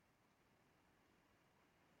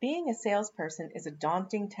Being a salesperson is a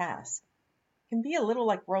daunting task. It can be a little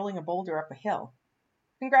like rolling a boulder up a hill.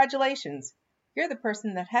 Congratulations! You're the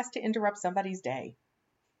person that has to interrupt somebody's day.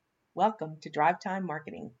 Welcome to Drivetime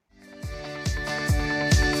Marketing.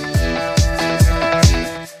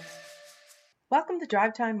 Welcome to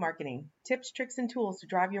Drivetime Marketing, tips, tricks, and tools to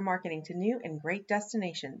drive your marketing to new and great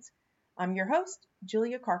destinations. I'm your host,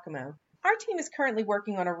 Julia Carcamo. Our team is currently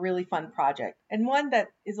working on a really fun project, and one that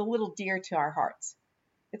is a little dear to our hearts.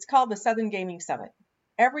 It's called the Southern Gaming Summit.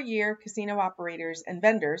 Every year, casino operators and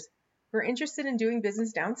vendors who are interested in doing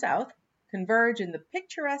business down south converge in the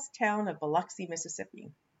picturesque town of Biloxi,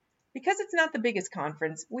 Mississippi. Because it's not the biggest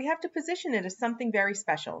conference, we have to position it as something very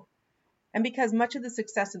special. And because much of the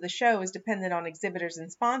success of the show is dependent on exhibitors and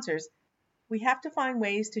sponsors, we have to find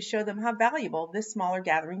ways to show them how valuable this smaller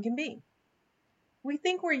gathering can be. We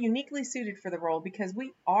think we're uniquely suited for the role because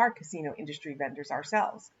we are casino industry vendors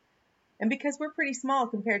ourselves. And because we're pretty small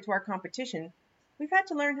compared to our competition, we've had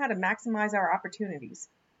to learn how to maximize our opportunities.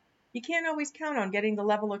 You can't always count on getting the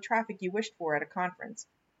level of traffic you wished for at a conference.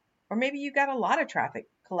 Or maybe you got a lot of traffic,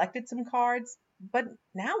 collected some cards, but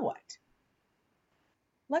now what?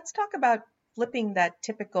 Let's talk about flipping that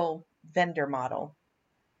typical vendor model.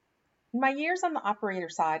 In my years on the operator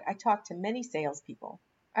side, I talked to many salespeople.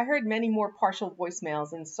 I heard many more partial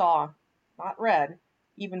voicemails and saw, not read,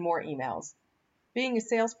 even more emails. Being a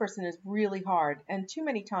salesperson is really hard, and too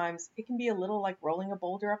many times it can be a little like rolling a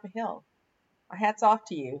boulder up a hill. My hat's off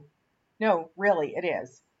to you. No, really, it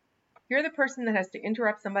is. You're the person that has to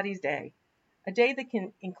interrupt somebody's day. A day that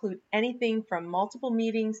can include anything from multiple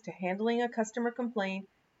meetings to handling a customer complaint,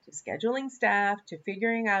 to scheduling staff, to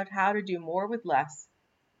figuring out how to do more with less.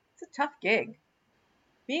 It's a tough gig.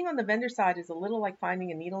 Being on the vendor side is a little like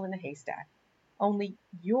finding a needle in a haystack. Only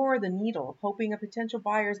you're the needle, hoping a potential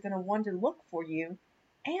buyer is going to want to look for you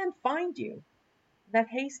and find you. That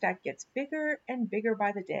haystack gets bigger and bigger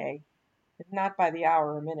by the day, and not by the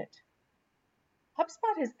hour or minute.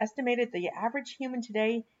 HubSpot has estimated the average human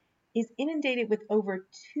today is inundated with over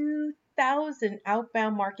 2,000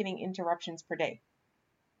 outbound marketing interruptions per day.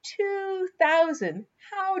 2,000!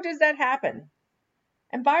 How does that happen?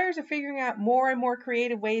 And buyers are figuring out more and more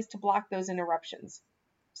creative ways to block those interruptions.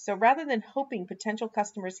 So rather than hoping potential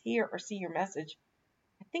customers hear or see your message,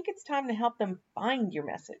 I think it's time to help them find your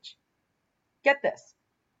message. Get this.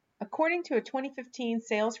 According to a 2015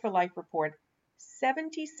 Sales for Life report,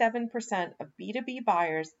 77% of B2B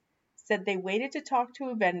buyers said they waited to talk to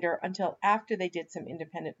a vendor until after they did some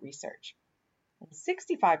independent research. And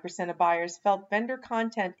 65% of buyers felt vendor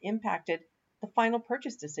content impacted the final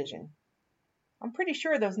purchase decision. I'm pretty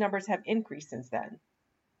sure those numbers have increased since then.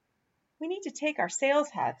 We need to take our sales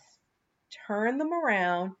hats, turn them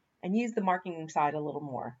around, and use the marketing side a little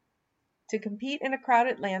more. To compete in a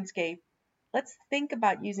crowded landscape, let's think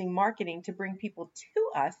about using marketing to bring people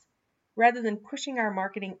to us rather than pushing our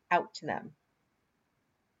marketing out to them.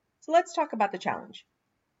 So let's talk about the challenge.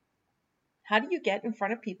 How do you get in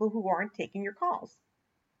front of people who aren't taking your calls?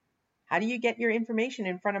 How do you get your information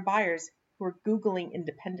in front of buyers who are Googling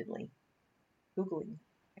independently? Googling.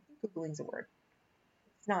 I think Googling's a word.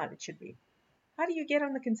 It's not, it should be. How do you get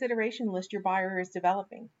on the consideration list your buyer is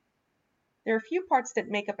developing? There are a few parts that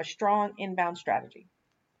make up a strong inbound strategy.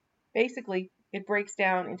 Basically, it breaks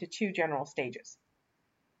down into two general stages.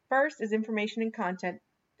 First is information and content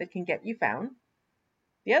that can get you found.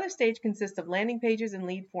 The other stage consists of landing pages and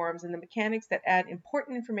lead forms and the mechanics that add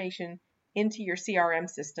important information into your CRM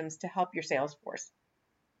systems to help your sales force.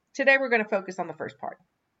 Today we're going to focus on the first part.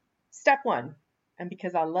 Step 1, and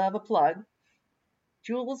because I love a plug,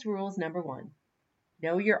 Jules rules number 1,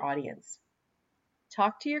 know your audience.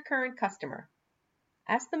 Talk to your current customer.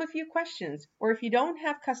 Ask them a few questions, or if you don't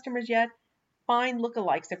have customers yet, find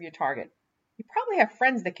lookalikes of your target. You probably have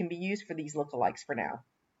friends that can be used for these lookalikes for now.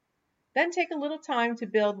 Then take a little time to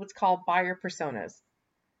build what's called buyer personas.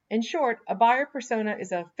 In short, a buyer persona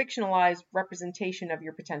is a fictionalized representation of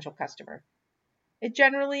your potential customer. It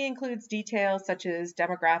generally includes details such as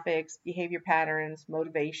demographics, behavior patterns,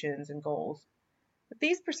 motivations, and goals. But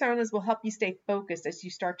these personas will help you stay focused as you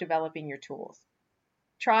start developing your tools.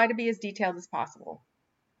 Try to be as detailed as possible.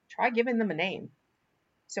 Try giving them a name.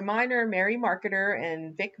 So mine are Mary Marketer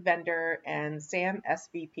and Vic Vendor and Sam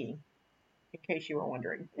SVP, in case you were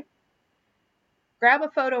wondering. Grab a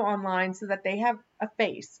photo online so that they have a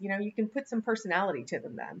face. You can put some personality to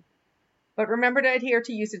them then. But remember to adhere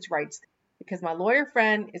to usage rights, because my lawyer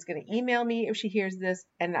friend is going to email me if she hears this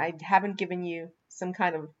and I haven't given you some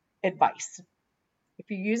kind of advice. If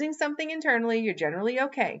you're using something internally, you're generally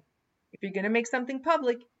okay. If you're going to make something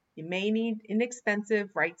public, you may need inexpensive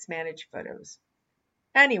rights managed photos.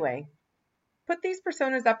 Anyway, Put these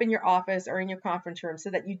personas up in your office or in your conference room so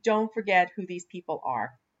that you don't forget who these people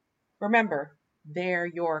are. Remember, they're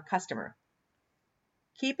your customer.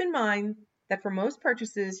 Keep in mind that for most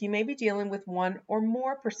purchases, you may be dealing with one or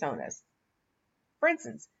more personas. For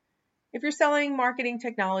instance, if you're selling marketing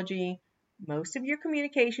technology, most of your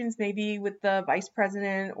communications may be with the vice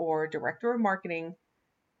president or director of marketing,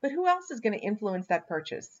 but who else is going to influence that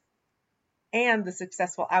purchase and the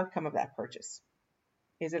successful outcome of that purchase?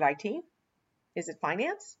 Is it IT? Is it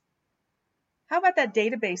finance? How about that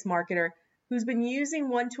database marketer who's been using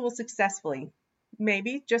one tool successfully,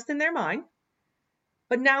 maybe just in their mind,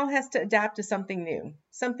 but now has to adapt to something new,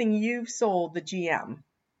 something you've sold the GM?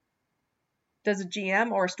 Does a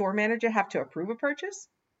GM or a store manager have to approve a purchase?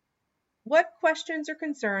 What questions or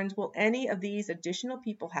concerns will any of these additional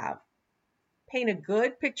people have? Paint a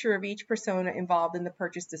good picture of each persona involved in the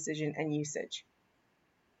purchase decision and usage.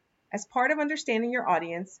 As part of understanding your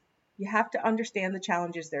audience, you have to understand the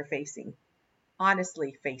challenges they're facing,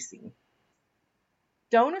 honestly facing.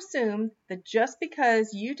 Don't assume that just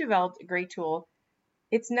because you developed a great tool,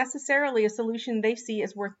 it's necessarily a solution they see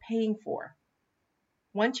as worth paying for.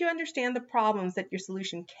 Once you understand the problems that your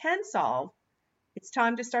solution can solve, it's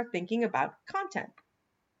time to start thinking about content.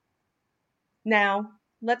 Now,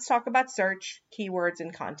 let's talk about search, keywords,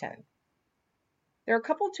 and content. There are a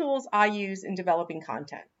couple tools I use in developing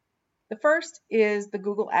content. The first is the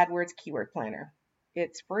Google AdWords Keyword Planner.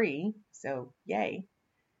 It's free, so yay.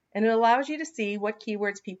 And it allows you to see what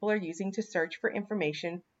keywords people are using to search for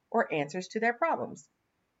information or answers to their problems.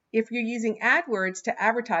 If you're using AdWords to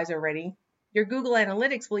advertise already, your Google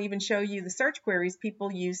Analytics will even show you the search queries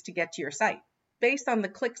people use to get to your site. Based on the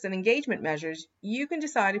clicks and engagement measures, you can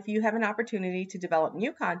decide if you have an opportunity to develop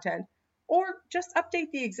new content or just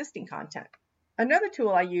update the existing content. Another tool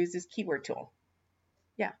I use is Keyword Tool.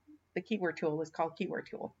 Yeah, the Keyword Tool is called Keyword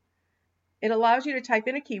Tool. It allows you to type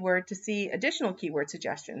in a keyword to see additional keyword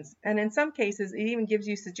suggestions, and in some cases, it even gives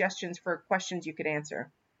you suggestions for questions you could answer.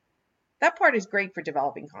 That part is great for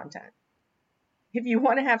developing content. If you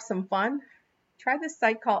want to have some fun, try this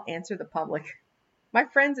site called Answer the Public. My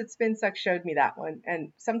friends at SpinSuck showed me that one,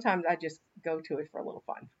 and sometimes I just go to it for a little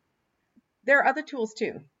fun. There are other tools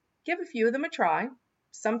too. Give a few of them a try.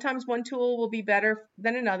 Sometimes one tool will be better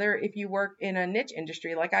than another if you work in a niche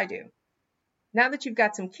industry like I do. Now that you've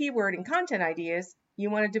got some keyword and content ideas, you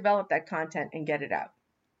want to develop that content and get it out.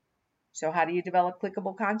 So how do you develop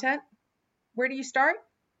clickable content? Where do you start?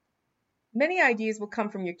 Many ideas will come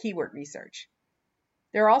from your keyword research.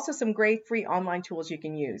 There are also some great free online tools you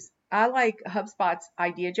can use. I like HubSpot's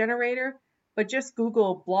idea generator, but just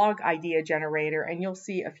Google blog idea generator and you'll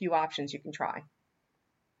see a few options you can try.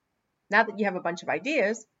 Now that you have a bunch of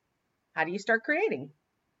ideas, how do you start creating?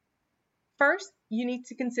 First, you need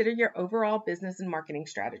to consider your overall business and marketing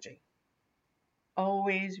strategy.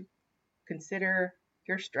 Always consider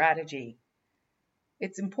your strategy.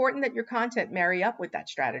 It's important that your content marry up with that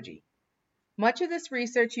strategy. Much of this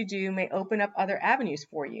research you do may open up other avenues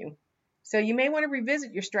for you. So you may want to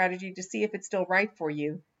revisit your strategy to see if it's still right for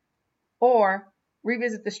you, or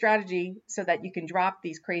revisit the strategy so that you can drop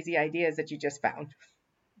these crazy ideas that you just found.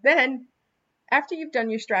 Then, after you've done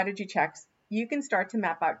your strategy checks, you can start to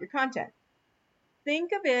map out your content.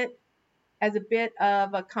 Think of it as a bit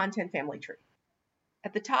of a content family tree.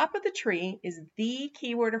 At the top of the tree is the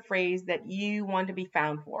keyword or phrase that you want to be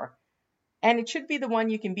found for, and it should be the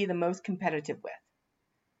one you can be the most competitive with.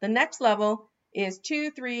 The next level is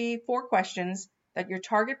 2, 3, 4 questions that your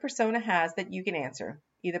target persona has that you can answer,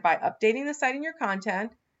 either by updating the site and your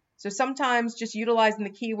content, so sometimes just utilizing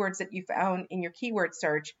the keywords that you found in your keyword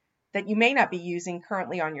search that you may not be using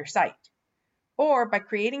currently on your site, or by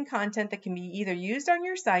creating content that can be either used on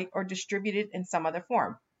your site or distributed in some other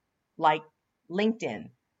form, like LinkedIn,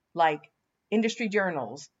 like industry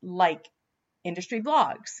journals, like industry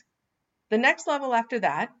blogs. The next level after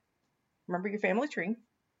that, remember your family tree.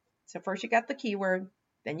 So first you got the keyword,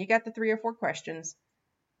 then you got the 3 or 4 questions.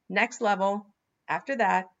 Next level after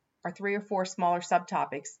that are 3 or 4 smaller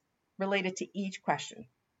subtopics related to each question.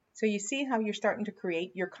 So you see how you're starting to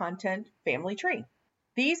create your content family tree.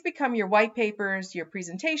 These become your white papers, your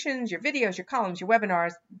presentations, your videos, your columns, your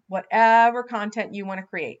webinars, whatever content you want to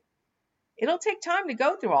create. It'll take time to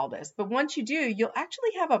go through all this, but once you do, you'll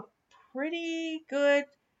actually have a pretty good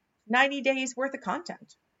 90 days worth of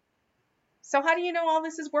content. So how do you know all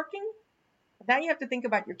this is working? Now you have to think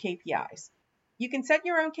about your KPIs. You can set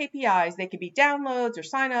your own KPIs. They could be downloads or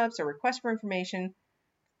signups or requests for information.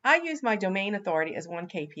 I use my domain authority as one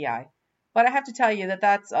KPI, but I have to tell you that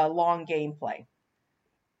that's a long game play.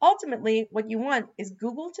 Ultimately, what you want is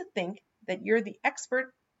Google to think that you're the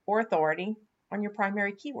expert or authority on your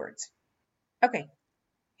primary keywords. Okay,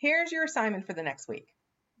 here's your assignment for the next week.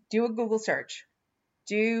 Do a Google search.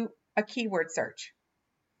 Do a keyword search.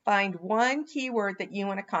 Find one keyword that you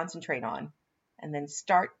want to concentrate on, and then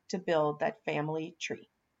start to build that family tree.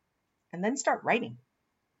 And then start writing.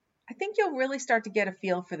 I think you'll really start to get a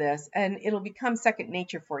feel for this, and it'll become second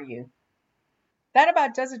nature for you. That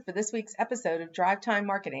about does it for this week's episode of Drivetime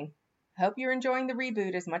Marketing. I hope you're enjoying the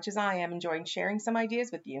reboot as much as I am enjoying sharing some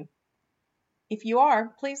ideas with you. If you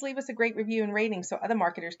are, please leave us a great review and rating so other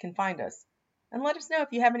marketers can find us. And let us know if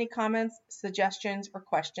you have any comments, suggestions, or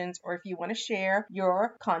questions, or if you want to share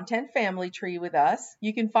your content family tree with us.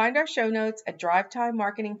 You can find our show notes at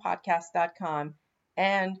drivetimemarketingpodcast.com,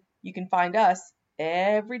 and you can find us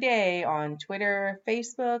every day on Twitter,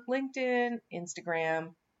 Facebook, LinkedIn,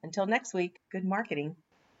 Instagram. Until next week, good marketing.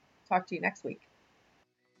 Talk to you next week.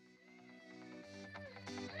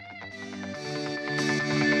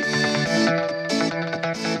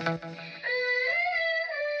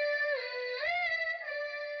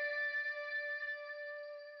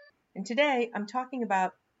 And today I'm talking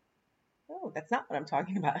about, that's not what I'm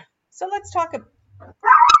talking about. So let's talk about,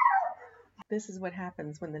 this is what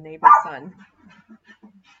happens when the neighbor's son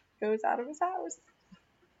goes out of his house.